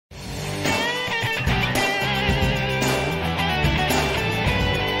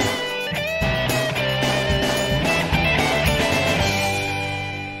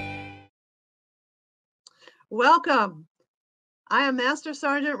welcome. I am Master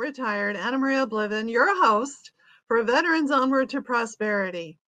Sergeant Retired Anna Maria Bliven, your host for Veterans Onward to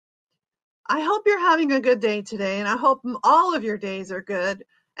Prosperity. I hope you're having a good day today, and I hope all of your days are good,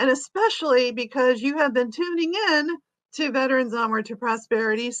 and especially because you have been tuning in to Veterans Onward to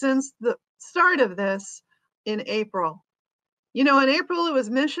Prosperity since the start of this in April. You know, in April, it was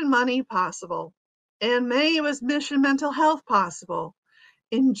Mission Money Possible. In May, it was Mission Mental Health Possible.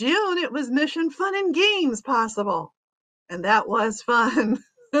 In June, it was Mission Fun and Games Possible. And that was fun.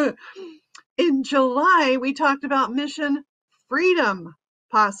 In July, we talked about Mission Freedom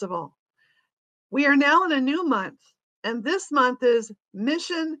Possible. We are now in a new month, and this month is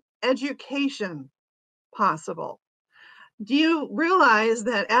Mission Education Possible. Do you realize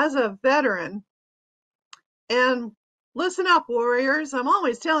that as a veteran, and listen up, warriors, I'm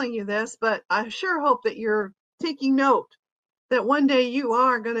always telling you this, but I sure hope that you're taking note that one day you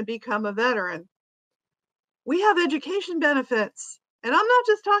are going to become a veteran. We have education benefits, and I'm not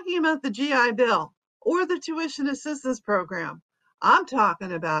just talking about the GI Bill or the tuition assistance program. I'm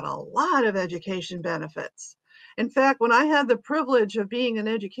talking about a lot of education benefits. In fact, when I had the privilege of being an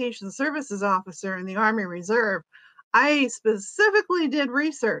education services officer in the Army Reserve, I specifically did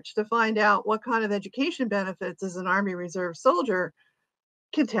research to find out what kind of education benefits as an Army Reserve soldier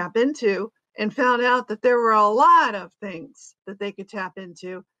could tap into, and found out that there were a lot of things that they could tap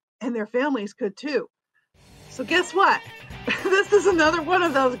into, and their families could too. So guess what? This is another one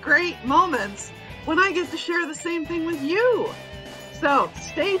of those great moments when I get to share the same thing with you. So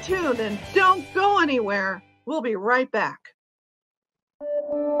stay tuned and don't go anywhere. We'll be right back.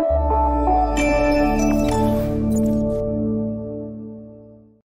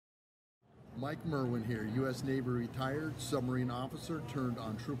 Mike Merwin here, U.S. Navy retired submarine officer turned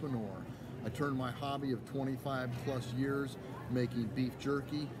entrepreneur. I turned my hobby of 25 plus years making beef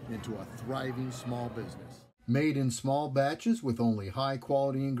jerky into a thriving small business. Made in small batches with only high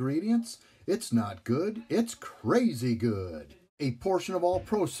quality ingredients, it's not good, it's crazy good. A portion of all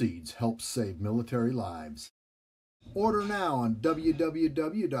proceeds helps save military lives. Order now on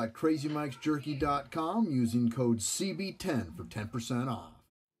www.crazymikesjerky.com using code CB10 for 10% off.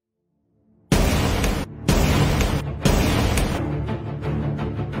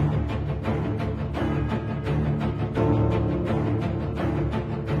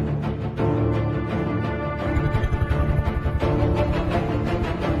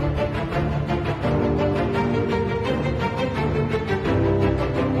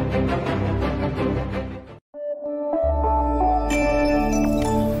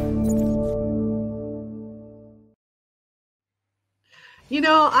 You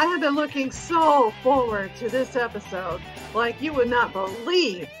know, I have been looking so forward to this episode, like you would not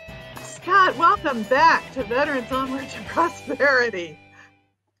believe. Scott, welcome back to Veterans Onward to Prosperity.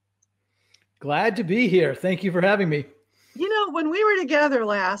 Glad to be here. Thank you for having me. You know, when we were together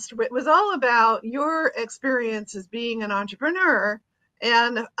last, it was all about your experience as being an entrepreneur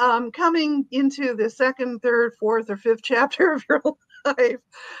and coming into the second, third, fourth, or fifth chapter of your life,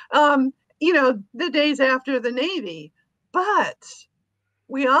 you know, the days after the Navy. But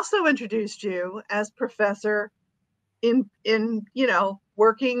we also introduced you as professor in you know,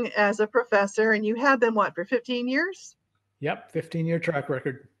 working as a professor, and you have been what, for 15 years? Yep, 15-year track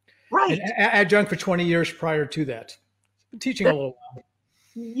record. Right. And adjunct for 20 years prior to that. Been teaching a little while.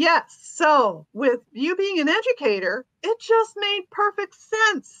 Yes. So with you being an educator, it just made perfect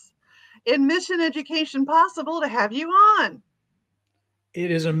sense in Mission Education Possible to have you on. It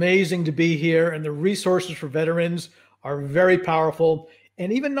is amazing to be here, and the resources for veterans are very powerful.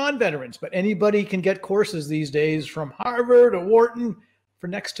 And even non-veterans, but anybody can get courses these days from Harvard or Wharton for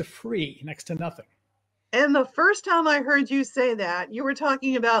next to free, next to nothing. And the first time I heard you say that, you were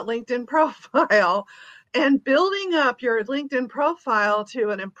talking about LinkedIn profile and building up your LinkedIn profile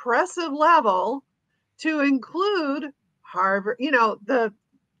to an impressive level to include Harvard, you know, the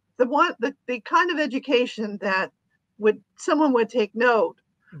kind of education that someone would take note.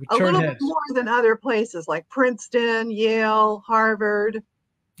 A little bit more than other places like Princeton, Yale, Harvard.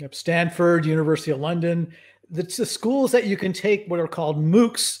 Yep, Stanford, University of London. It's the schools that you can take what are called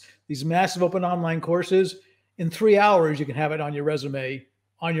MOOCs, these massive open online courses. In 3 hours, you can have it on your resume,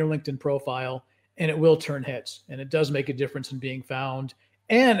 on your LinkedIn profile, and it will turn heads. And it does make a difference in being found,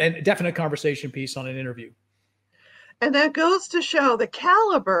 and a definite conversation piece on an interview. And that goes to show the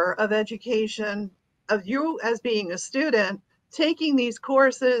caliber of education of you as being a student, taking these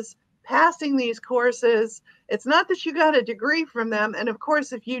courses, passing these courses. It's not that you got a degree from them. And of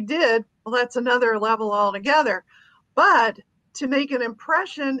course, if you did, well, that's another level altogether. But to make an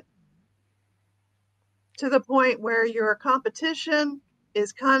impression to the point where your competition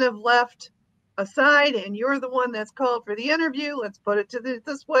is kind of left aside and you're the one that's called for the interview, let's put it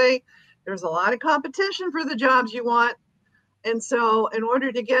this way, there's a lot of competition for the jobs you want. And so in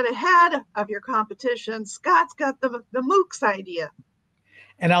order to get ahead of your competition, Scott's got the MOOCs idea.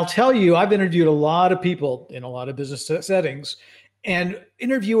 And I'll tell you, I've interviewed a lot of people in a lot of business settings, and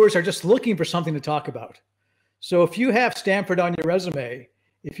interviewers are just looking for something to talk about. So if you have Stanford on your resume,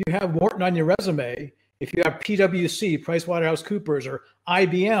 if you have Wharton on your resume, if you have PwC, PricewaterhouseCoopers, or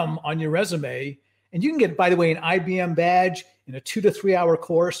IBM on your resume, and you can get, by the way, an IBM badge in a 2 to 3 hour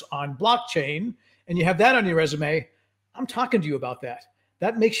course on blockchain, and you have that on your resume, I'm talking to you about that.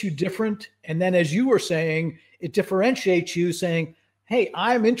 That makes you different. And then, as you were saying, it differentiates you saying, hey,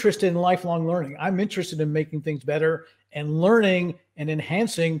 I'm interested in lifelong learning. I'm interested in making things better and learning and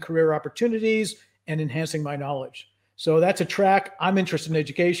enhancing career opportunities and enhancing my knowledge. So that's a track. I'm interested in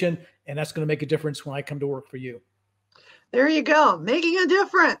education, and that's going to make a difference when I come to work for you. There you go, making a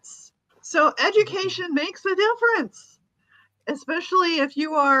difference. So education makes a difference, especially if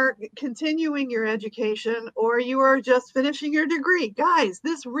you are continuing your education or you are just finishing your degree. Guys,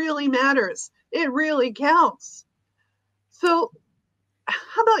 this really matters. It really counts. So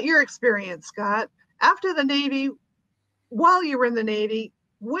how about your experience, Scott? After the Navy, while you were in the Navy,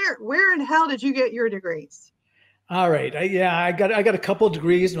 where and how did you get your degrees? All right. I got a couple of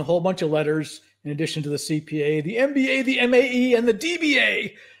degrees and a whole bunch of letters in addition to the CPA, the MBA, the MAE, and the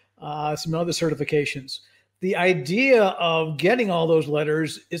DBA, some other certifications. The idea of getting all those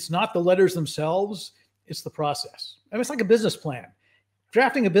letters, it's not the letters themselves, it's the process. I mean, it's like a business plan.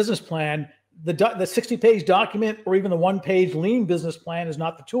 Drafting a business plan, the 60-page document or even the one-page lean business plan is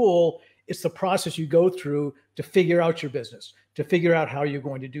not the tool. It's the process you go through to figure out your business, to figure out how you're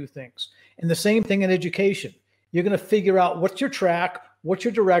going to do things. And the same thing in education. You're going to figure out what's your track, what's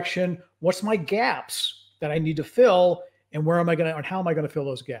your direction, what's my gaps that I need to fill, and how am I going to fill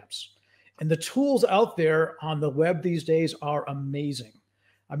those gaps? And the tools out there on the web these days are amazing.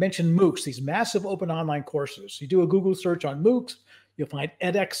 I mentioned MOOCs, these massive open online courses. You do a Google search on MOOCs, you'll find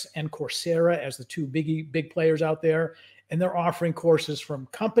edX and Coursera as the two big players out there. And they're offering courses from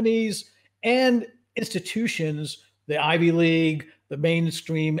companies and institutions, the Ivy League, the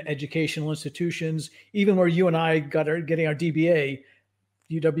mainstream educational institutions, even where you and I getting our DBA,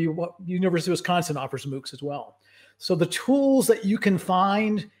 University of Wisconsin offers MOOCs as well. So the tools that you can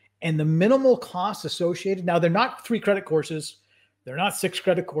find and the minimal costs associated. Now, they're not 3 credit courses, they're not 6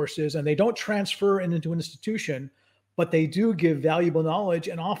 credit courses, and they don't transfer into an institution, but they do give valuable knowledge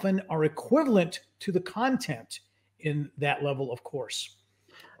and often are equivalent to the content in that level of course.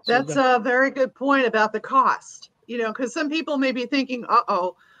 That's a very good point about the cost, because some people may be thinking,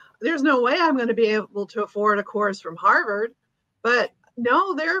 there's no way I'm going to be able to afford a course from Harvard. But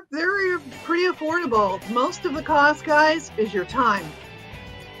no, they're pretty affordable. Most of the cost, guys, is your time.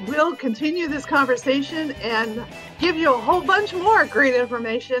 We'll continue this conversation and give you a whole bunch more great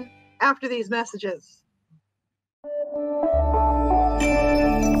information after these messages.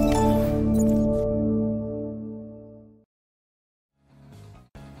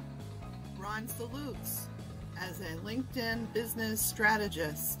 Ron salutes as a LinkedIn business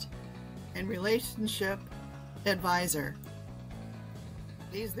strategist and relationship advisor.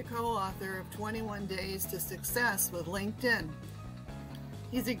 He's the co-author of 21 Days to Success with LinkedIn.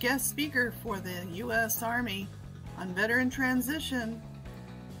 He's a guest speaker for the U.S. Army on veteran transition.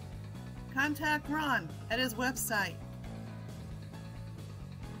 Contact Ron at his website.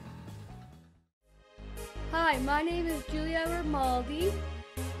 Hi, my name is Julia Ramaldi.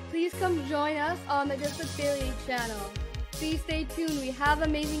 Please come join us on the Disability Channel. Please stay tuned, we have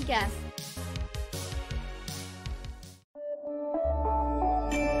amazing guests.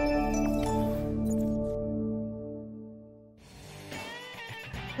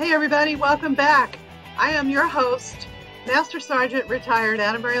 Hey everybody, welcome back. I am your host, Master Sergeant Retired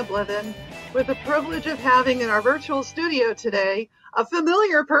Anna Maria Blithen, with the privilege of having in our virtual studio today a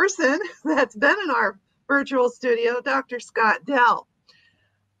familiar person that's been in our virtual studio, Dr. Scott Dell.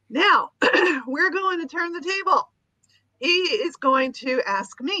 Now, we're going to turn the table. He is going to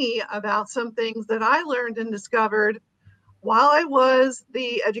ask me about some things that I learned and discovered while I was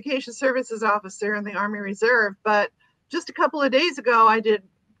the Education Services Officer in the Army Reserve. But just a couple of days ago, I did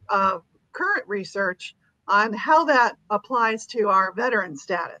current research on how that applies to our veteran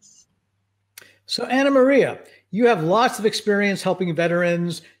status. So Anna Maria, you have lots of experience helping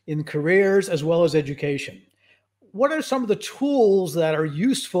veterans in careers as well as education. What are some of the tools that are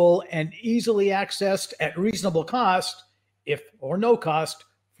useful and easily accessed at reasonable cost, if or no cost,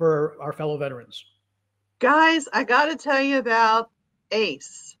 for our fellow veterans? Guys, I got to tell you about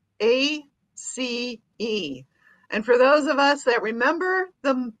ACE, A-C-E. And for those of us that remember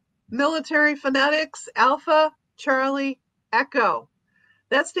the Military Phonetics, Alpha, Charlie, Echo.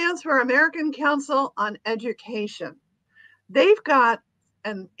 That stands for American Council on Education. They've got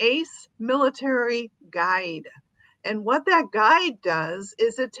an ACE military guide. And what that guide does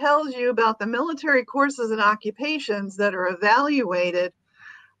is it tells you about the military courses and occupations that are evaluated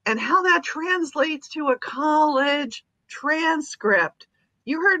and how that translates to a college transcript.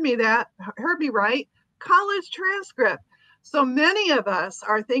 You heard me right? College transcript. So many of us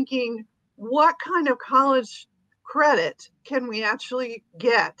are thinking, what kind of college credit can we actually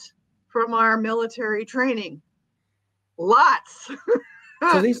get from our military training? Lots.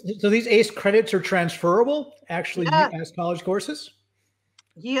 So these ACE credits are transferable, actually, Yes. as college courses?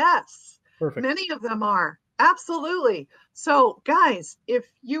 Yes. Perfect. Many of them are. Absolutely. So, guys, if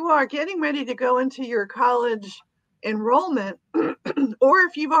you are getting ready to go into your college enrollment, or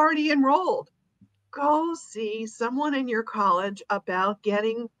if you've already enrolled, go see someone in your college about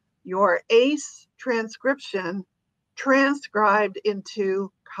getting your ACE transcription transcribed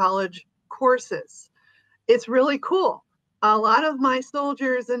into college courses. It's really cool. A lot of my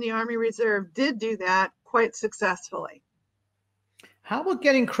soldiers in the Army Reserve did do that quite successfully. How about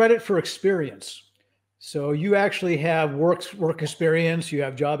getting credit for experience? So you actually have work experience, you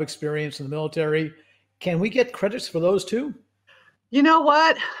have job experience in the military. Can we get credits for those too? You know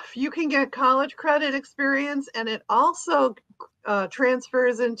what? You can get college credit experience, and it also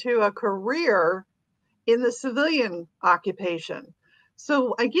transfers into a career in the civilian occupation.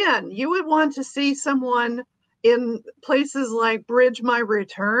 So again, you would want to see someone in places like Bridge My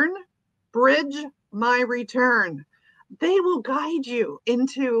Return. They will guide you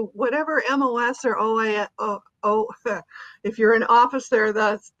into whatever MOS or if you're an officer,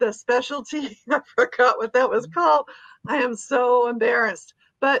 the specialty, I forgot what that was called. I am so embarrassed.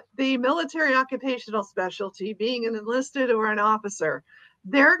 But the military occupational specialty, being an enlisted or an officer,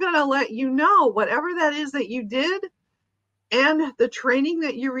 they're going to let you know whatever that is that you did and the training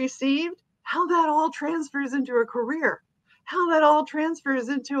that you received, how that all transfers into a career, how that all transfers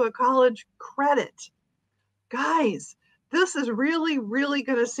into a college credit. Guys, this is really, really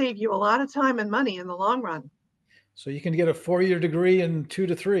going to save you a lot of time and money in the long run. So you can get a 4-year degree in 2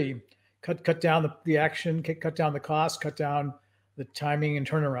 to 3, cut down the action, cut down the cost, cut down the timing and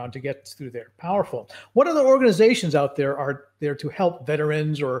turnaround to get through there. Powerful. What other organizations out there are there to help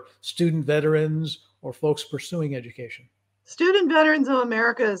veterans or student veterans or folks pursuing education? Student Veterans of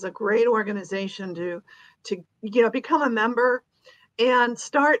America is a great organization to become a member and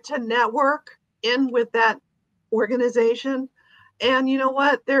start to network in with that organization. And you know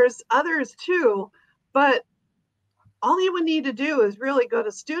what? There's others too, but all you would need to do is really go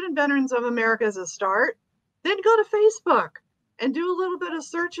to Student Veterans of America as a start, then go to Facebook and do a little bit of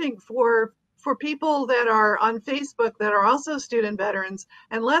searching for people that are on Facebook that are also student veterans.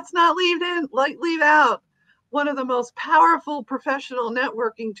 And let's not leave out one of the most powerful professional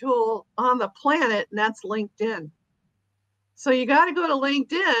networking tool on the planet, and that's LinkedIn. So you got to go to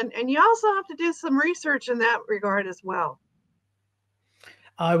LinkedIn, and you also have to do some research in that regard as well.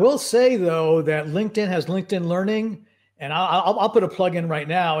 I will say, though, that LinkedIn has LinkedIn Learning, and I'll put a plug in right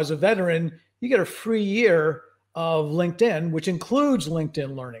now. As a veteran, you get a free year of LinkedIn, which includes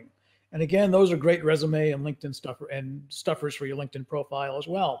LinkedIn Learning. And again, those are great resume and LinkedIn stuffers for your LinkedIn profile as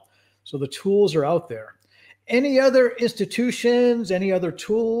well. So the tools are out there. Any other institutions, any other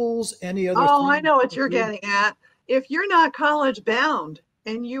tools, any other? Oh, I know what you're getting at. If you're not college bound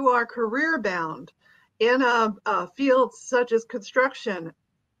and you are career bound in a field such as construction,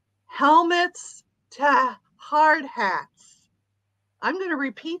 helmets to hard hats. I'm going to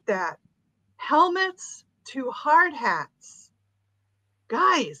repeat that. Helmets to hard hats.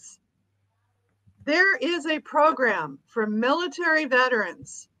 Guys, there is a program for military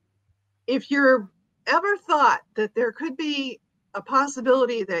veterans. If you're ever thought that there could be a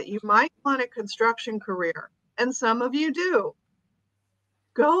possibility that you might want a construction career, and some of you do,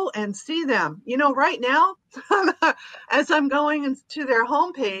 go and see them. You know, right now, as I'm going into their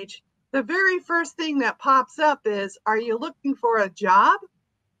homepage, the very first thing that pops up is, are you looking for a job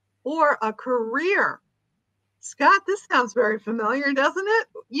or a career? Scott, this sounds very familiar, doesn't it?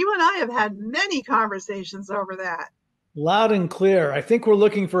 You and I have had many conversations over that. Loud and clear. I think we're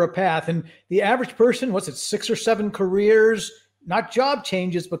looking for a path. And the average person, 6 or 7 careers, not job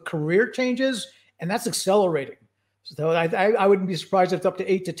changes, but career changes. And that's accelerating. So I wouldn't be surprised if it's up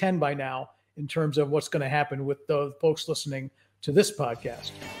to 8 to 10 by now in terms of what's going to happen with the folks listening to this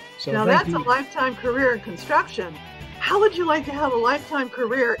podcast. So now that's a lifetime career in construction. How would you like to have a lifetime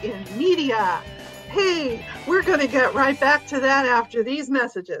career in media? Hey, we're going to get right back to that after these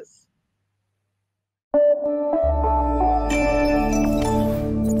messages.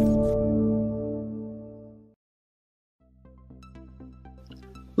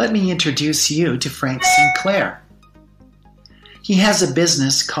 Let me introduce you to Frank Sinclair. He has a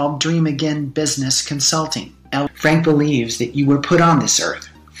business called Dream Again Business Consulting. Frank believes that you were put on this earth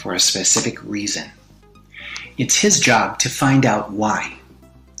for a specific reason. It's his job to find out why.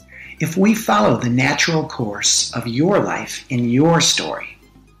 If we follow the natural course of your life and your story,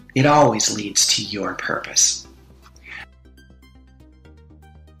 it always leads to your purpose.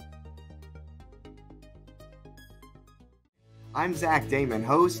 I'm Zach Damon,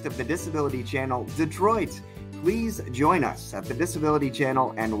 host of the Disability Channel Detroit. Please join us at the Disability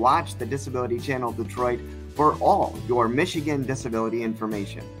Channel and watch the Disability Channel Detroit for all your Michigan disability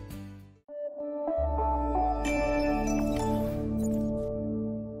information.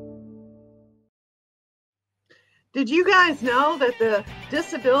 Did you guys know that the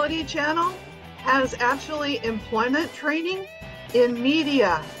Disability Channel has actually employment training in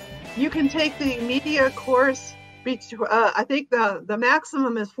media? You can take the media course, I think the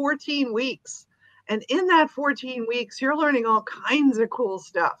maximum is 14 weeks. And in that 14 weeks, you're learning all kinds of cool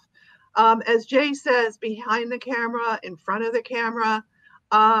stuff. As Jay says, behind the camera, in front of the camera.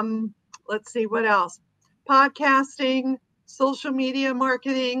 Let's see, what else? Podcasting, social media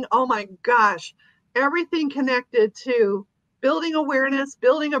marketing. Oh my gosh. Everything connected to building awareness,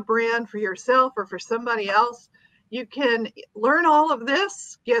 building a brand for yourself or for somebody else. You can learn all of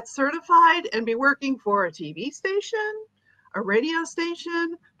this, get certified, and be working for a TV station, a radio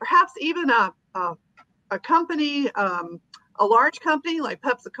station, perhaps even a company, a large company like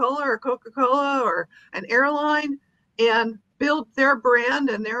Pepsi-Cola or Coca-Cola or an airline, and build their brand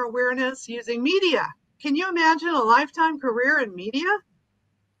and their awareness using media. Can you imagine a lifetime career in media?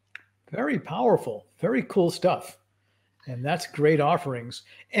 Very powerful, very cool stuff. And that's great offerings.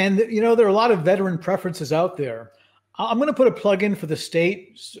 And, you know, there are a lot of veteran preferences out there. I'm going to put a plug in for the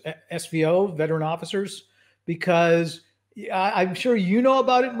state SVO, veteran officers, because I'm sure you know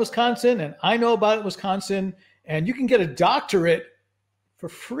about it in Wisconsin, and I know about it in Wisconsin, and you can get a doctorate for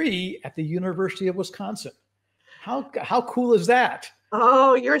free at the University of Wisconsin. How cool is that?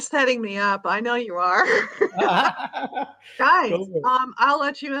 Oh, you're setting me up. I know you are. Guys, I'll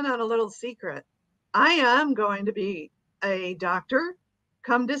let you in on a little secret. I am going to be a doctor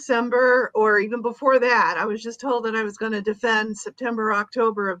come December, or even before that. I was just told that I was going to defend September,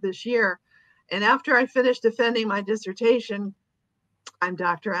 October of this year. And after I finish defending my dissertation, I'm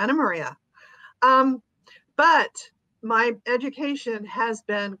Dr. Anna Maria. But my education has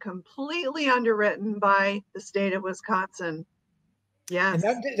been completely underwritten by the state of Wisconsin. Yes.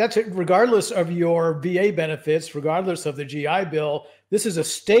 And that's it, regardless of your VA benefits, regardless of the GI Bill. This is a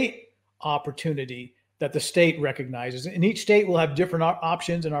state opportunity that the state recognizes. And each state will have different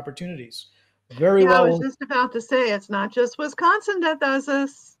options and opportunities. Very well. I was just about to say, it's not just Wisconsin that does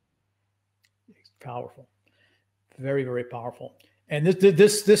this. It's powerful. Very, very powerful. And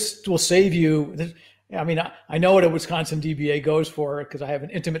this will save you. I mean, I know what a Wisconsin DBA goes for because I have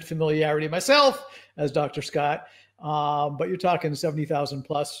an intimate familiarity myself as Dr. Scott. But you're talking 70,000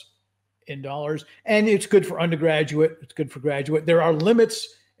 plus in dollars, and it's good for undergraduate. It's good for graduate. There are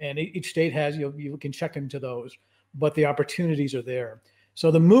limits, and each state has, you can check into those, but the opportunities are there.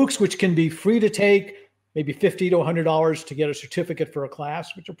 So the MOOCs, which can be free to take, maybe $50 to $100 to get a certificate for a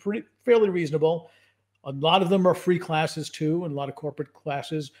class, which are fairly reasonable. A lot of them are free classes too, and a lot of corporate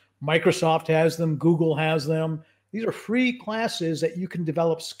classes. Microsoft has them, Google has them. These are free classes that you can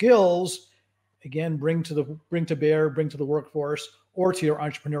develop skills, again, bring to the workforce or to your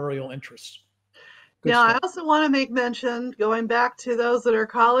entrepreneurial interests. Now, I also want to make mention, going back to those that are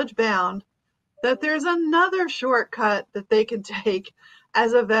college bound, that there's another shortcut that they can take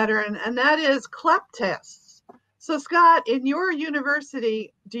as a veteran, and that is CLEP tests. So Scott, in your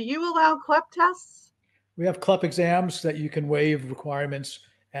university, do you allow CLEP tests? We have CLEP exams that you can waive requirements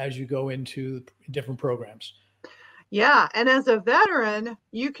as you go into different programs. Yeah, and as a veteran,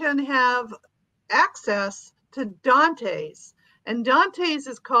 you can have access to Dante's. And Dante's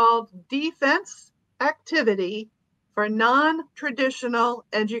is called Defense Activity for Non-Traditional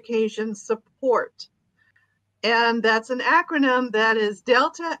Education Support. And that's an acronym that is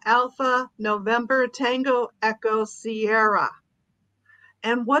Delta Alpha November Tango Echo Sierra.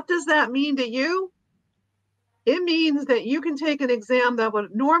 And what does that mean to you? It means that you can take an exam that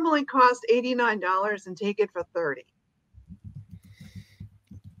would normally cost $89 and take it for $30.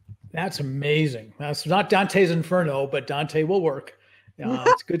 That's amazing. That's not Dante's Inferno, but Dante will work.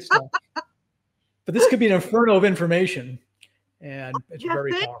 It's good stuff. But this could be an inferno of information, and it's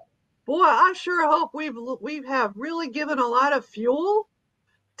very powerful. Boy, I sure hope we have really given a lot of fuel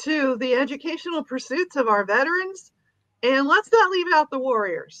to the educational pursuits of our veterans. And let's not leave out the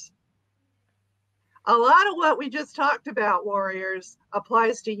warriors. a lot of what we just talked about, warriors,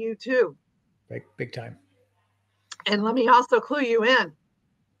 applies to you too. Big time. And let me also clue you in.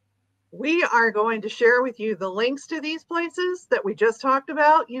 We are going to share with you the links to these places that we just talked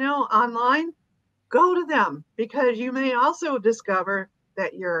about, online. Go to them, because you may also discover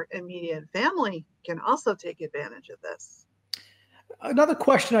that your immediate family can also take advantage of this. Another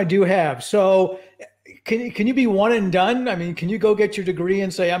question I do have. So can you be one and done? I mean, can you go get your degree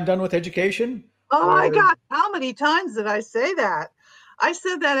and say, I'm done with education? Oh my God, how many times did I say that? I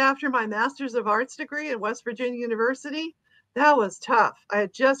said that after my Master's of Arts degree at West Virginia University. That was tough. I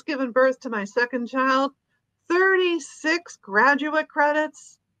had just given birth to my second child, 36 graduate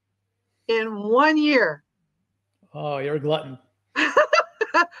credits in 1 year. Oh, you're a glutton.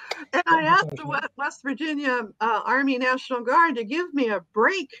 And I asked the West Virginia Army National Guard to give me a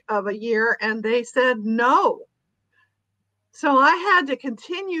break of a year, and they said no. So I had to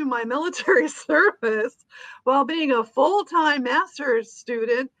continue my military service while being a full-time master's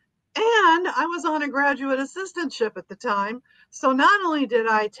student, and I was on a graduate assistantship at the time. So not only did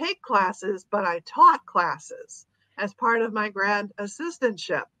I take classes, but I taught classes as part of my grad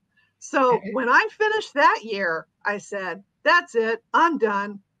assistantship. So when I finished that year, I said, that's it, I'm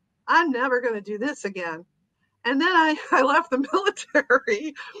done. I'm never going to do this again. And then I left the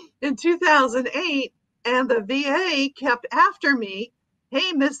military in 2008, and the VA kept after me.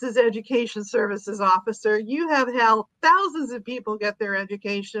 Hey, Mrs. Education Services Officer, you have helped thousands of people get their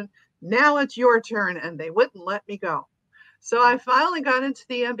education. Now it's your turn. And they wouldn't let me go. So I finally got into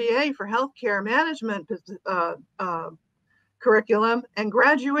the MBA for healthcare management curriculum and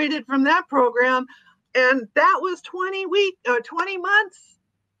graduated from that program. And that was 20 months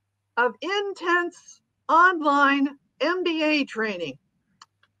of intense online MBA training.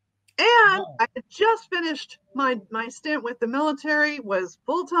 And I had just finished my stint with the military, was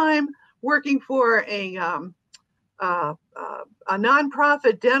full-time working for a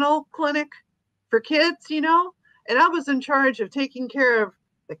nonprofit dental clinic for kids, and I was in charge of taking care of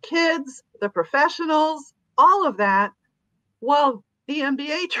the kids, the professionals, all of that, while the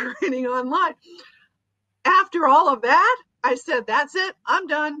MBA training online. After all of that, I said, that's it, I'm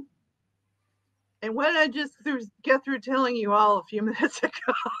done. And what did I just get through telling you all a few minutes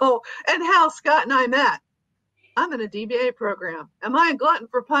ago, and how Scott and I met? I'm in a DBA program. Am I a glutton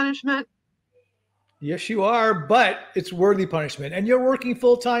for punishment? Yes, you are, but it's worthy punishment. And you're working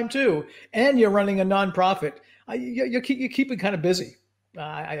full time too, and you're running a nonprofit. You keep it kind of busy,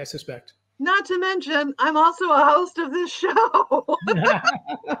 I suspect. Not to mention, I'm also a host of this show.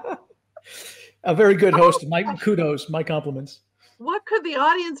 A very good host. My kudos, my compliments. What could the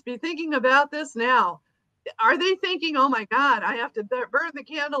audience be thinking about this now? Are they thinking, oh my God, I have to burn the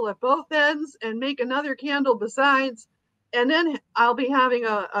candle at both ends and make another candle besides, and then I'll be having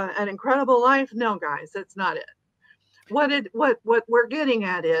an incredible life? No, guys, that's not it. What we're getting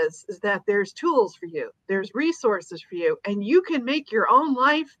at is that there's tools for you, there's resources for you, and you can make your own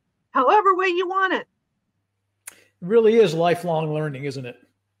life however way you want it. It really is lifelong learning, isn't it?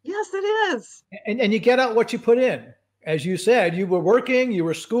 Yes, it is. And you get out what you put in. As you said, you were working, you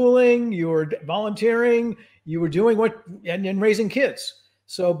were schooling, you were volunteering, you were doing and raising kids.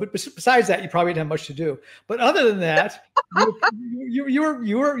 So, but besides that, you probably didn't have much to do. But other than that,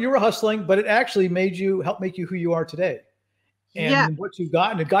 you were hustling, but it actually helped make you who you are today. And what you've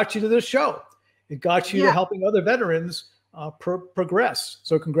gotten, it got you to this show. It got you to helping other veterans progress.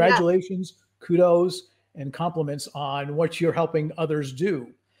 So congratulations, kudos, and compliments on what you're helping others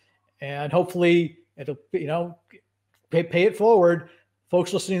do. And hopefully it'll, pay it forward.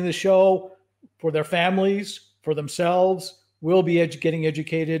 Folks listening to the show, for their families, for themselves, will be getting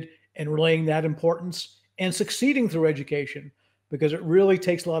educated and relaying that importance and succeeding through education, because it really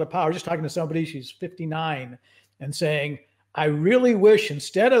takes a lot of power. Just talking to somebody, she's 59, and saying, I really wish,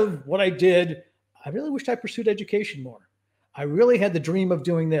 instead of what I did, I really wished I pursued education more. I really had the dream of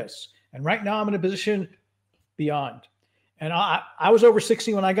doing this. And right now I'm in a position beyond. And I was over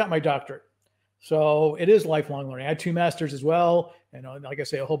 60 when I got my doctorate. So it is lifelong learning. I had 2 masters as well. And like I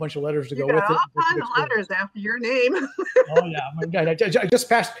say, a whole bunch of letters to go with it. All kinds of letters after your name. Oh, yeah. I just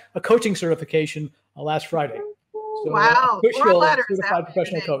passed a coaching certification last Friday. So, wow. More letters. Certified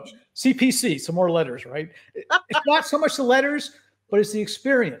professional coach. CPC, some more letters, right? It's not so much the letters, but it's the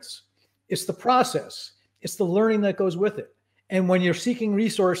experience. It's the process. It's the learning that goes with it. And when you're seeking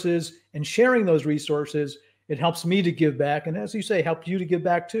resources and sharing those resources, it helps me to give back. And as you say, help you to give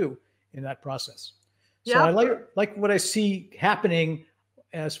back too in that process. So I like what I see happening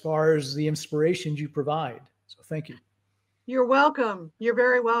as far as the inspirations you provide. So thank you. You're welcome. You're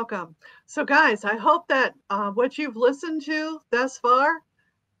very welcome. So guys, I hope that what you've listened to thus far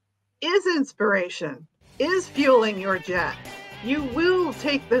is inspiration, is fueling your jet, you will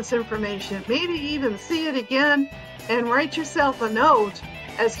take this information, maybe even see it again, and write yourself a note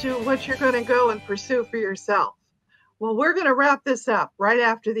as to what you're going to go and pursue for yourself. Well, we're going to wrap this up right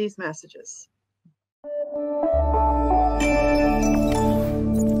after these messages.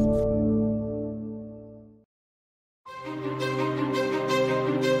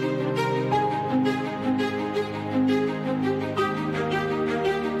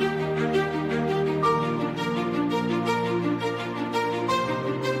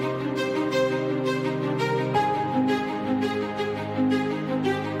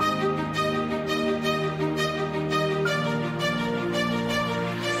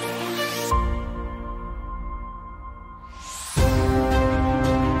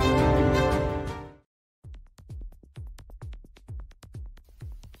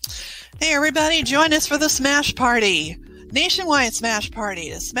 Hey everybody, join us for the Smash Party, nationwide Smash Party,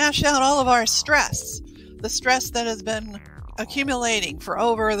 to smash out all of our stress, the stress that has been accumulating for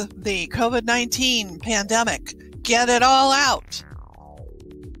over the COVID-19 pandemic. Get it all out.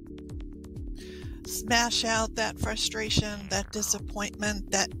 Smash out that frustration, that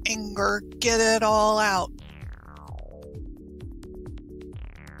disappointment, that anger. Get it all out.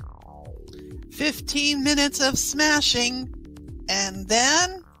 15 minutes of smashing, and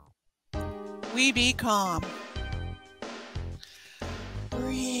then we be calm.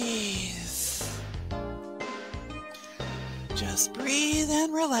 Breathe. Just breathe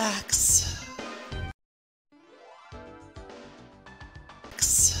and relax.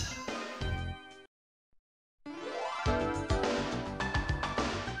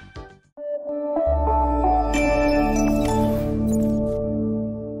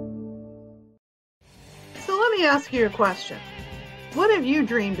 So let me ask you a question. What have you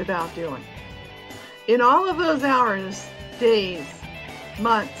dreamed about doing? In all of those hours, days,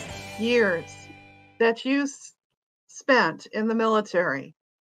 months, years that you spent in the military,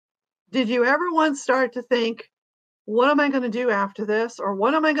 did you ever once start to think, what am I going to do after this? Or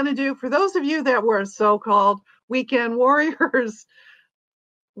what am I going to do? For those of you that were so-called weekend warriors,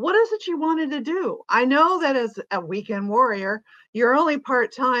 what is it you wanted to do? I know that as a weekend warrior, you're only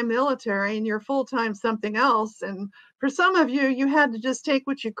part-time military and you're full-time something else. And for some of you, you had to just take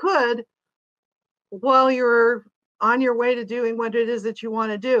what you could while you're on your way to doing what it is that you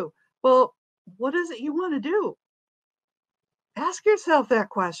want to do. Well, what is it you want to do? Ask yourself that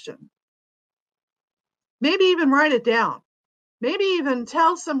question. Maybe even write it down. Maybe even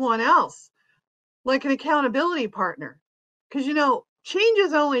tell someone else, like an accountability partner. Because, you know,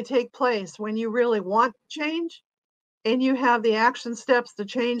 changes only take place when you really want change and you have the action steps to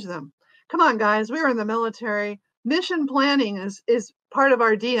change them. Come on, guys, we're in the military. Mission planning is part of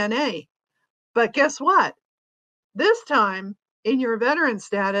our DNA. But guess what? This time, in your veteran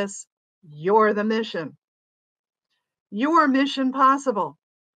status, you're the mission. Your mission possible.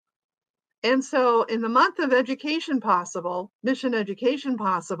 And so in the month of Education Possible, Mission Education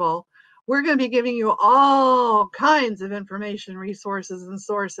Possible, we're going to be giving you all kinds of information, resources, and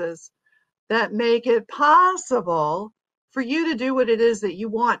sources that make it possible for you to do what it is that you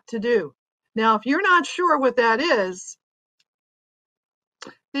want to do. Now, if you're not sure what that is,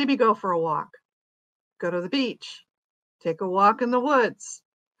 maybe go for a walk. Go to the beach, take a walk in the woods,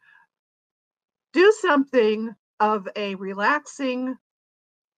 do something of a relaxing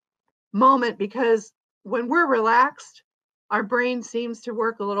moment, because when we're relaxed, our brain seems to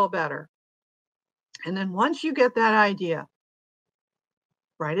work a little better. And then once you get that idea,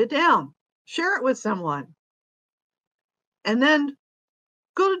 write it down, share it with someone, and then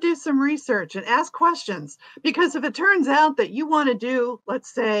go to do some research and ask questions. Because if it turns out that you want to do,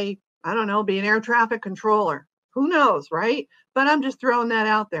 let's say, I don't know, be an air traffic controller. Who knows, right? But I'm just throwing that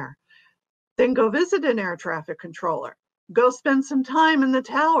out there. Then go visit an air traffic controller. Go spend some time in the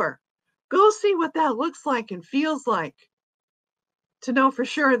tower. Go see what that looks like and feels like to know for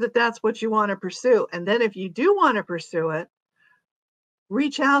sure that that's what you want to pursue. And then if you do want to pursue it,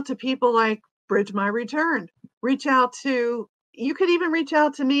 reach out to people like Bridge My Return. You could even reach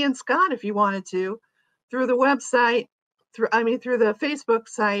out to me and Scott if you wanted to, through the website, through the Facebook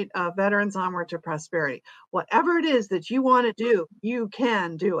site of Veterans Onward to Prosperity. Whatever it is that you want to do, you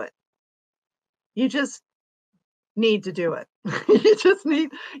can do it. You just need to do it. you just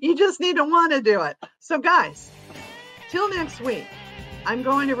need to want to do it. So guys, till next week, I'm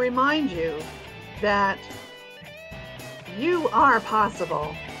going to remind you that you are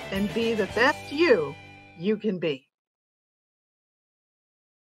possible and be the best you can be.